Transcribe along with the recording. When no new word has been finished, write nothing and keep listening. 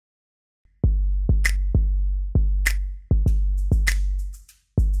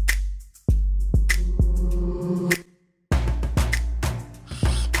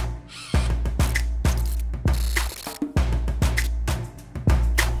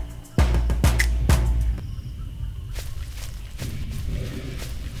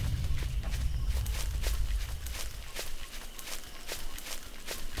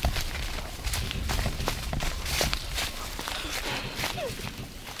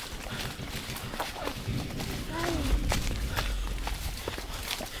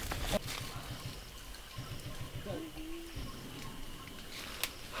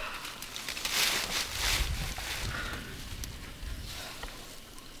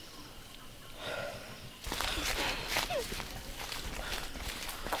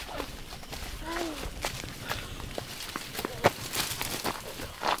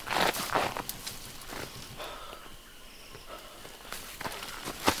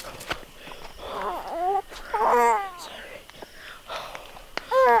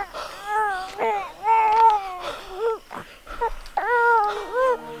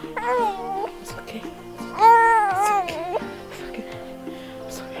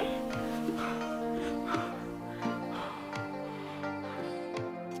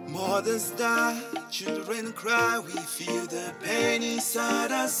mothers die, children cry, we feel the pain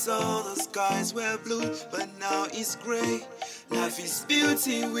inside us. All the skies were blue, but now it's grey. Life is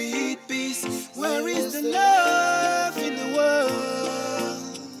beauty with peace. Where is the love in the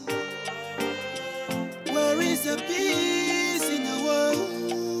world? Where is the peace in the world?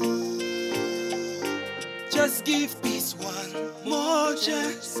 Just give peace one more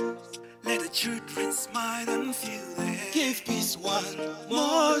chance. Let the children smile and feel the air. Give peace one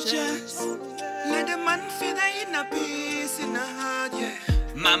more chance. Let the man feel the inner peace in the heart, yeah.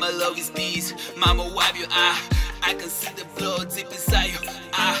 Mama love is peace. Mama wipe your eye. I can see the blood deep inside you.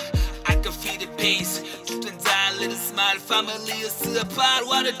 I can feel the pace. Children die, little smile. Family is still apart.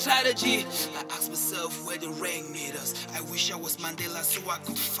 What a tragedy. I ask myself where the rain made us. I wish I was Mandela so I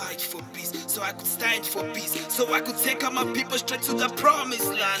could fight for peace. So I could stand for peace. So I could take all my people straight to the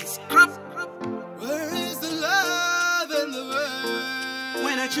promised land. Where is the love in the world?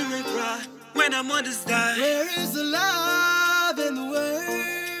 When our children cry, when our mothers die. Where is the love in the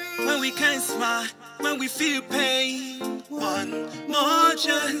world? When we can't smile, when we feel pain. One more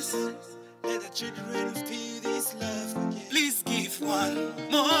chance. Let the children feel this love again. Please give one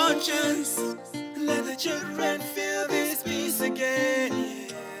more chance. Let the children feel this peace again.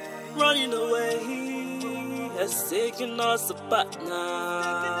 Running away has taken us apart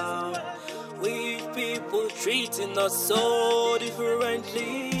now. We people treating us so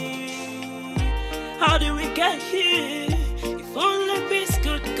differently. How did we get here? If only peace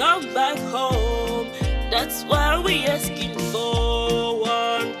could come back home. That's why we asking for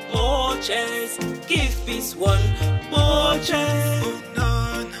one more chance. Give peace one more chance. Oh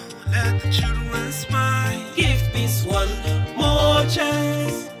no, no, let the children smile. Give peace one more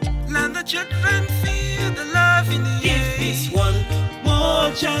chance. Let the children feel the love in the air. Give peace one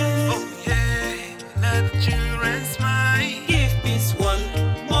more chance. Oh yeah, let the children smile. Give peace one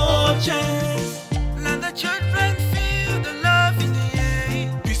more chance. Let the children feel the love in the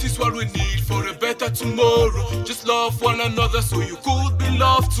air. This is what we need for a better tomorrow. Just love one another so you could be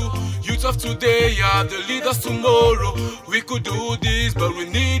loved too. Youth of today are the leaders tomorrow. We could do this, but we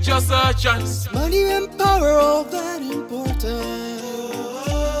need just a chance. Money and power, all that important.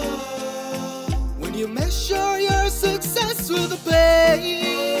 When you measure your success with the pay.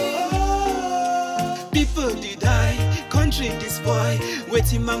 People did die, country this boy.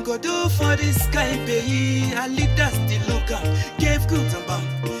 Waiting man go do for this guy pay. A leader still look up, gave good and bam.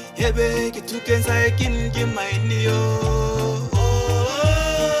 Hey baby, get 2 cans I can give my neo. Oh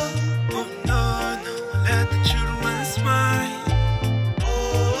no, no, let the children smile.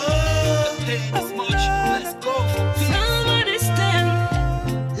 The pain is much, let's go for peace. Somebody stand,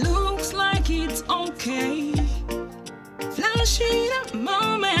 looks like it's okay. Flashing a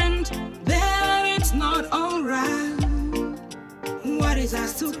moment that it's not alright. What is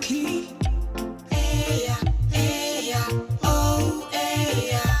us to keep? Hey, hey, oh,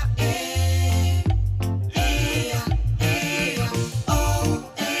 hey, hey, hey, hey, oh,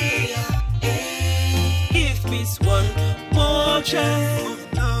 hey, hey. Give peace one more chance. Oh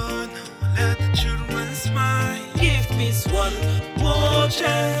no, no, let the children smile. Give peace one more Let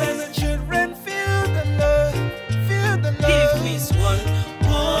chance. the children feel the love, feel the love. Give peace one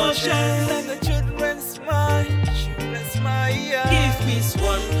more Let chance. the children smile, children smile. Give peace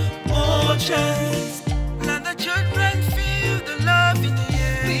one more chance. Let the children feel the love in the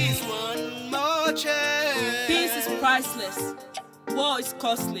air. Please, one more chance. Peace is priceless. War is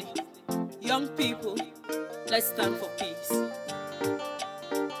costly. Young people, let's stand for peace.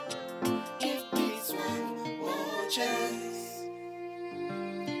 Give peace one more chance.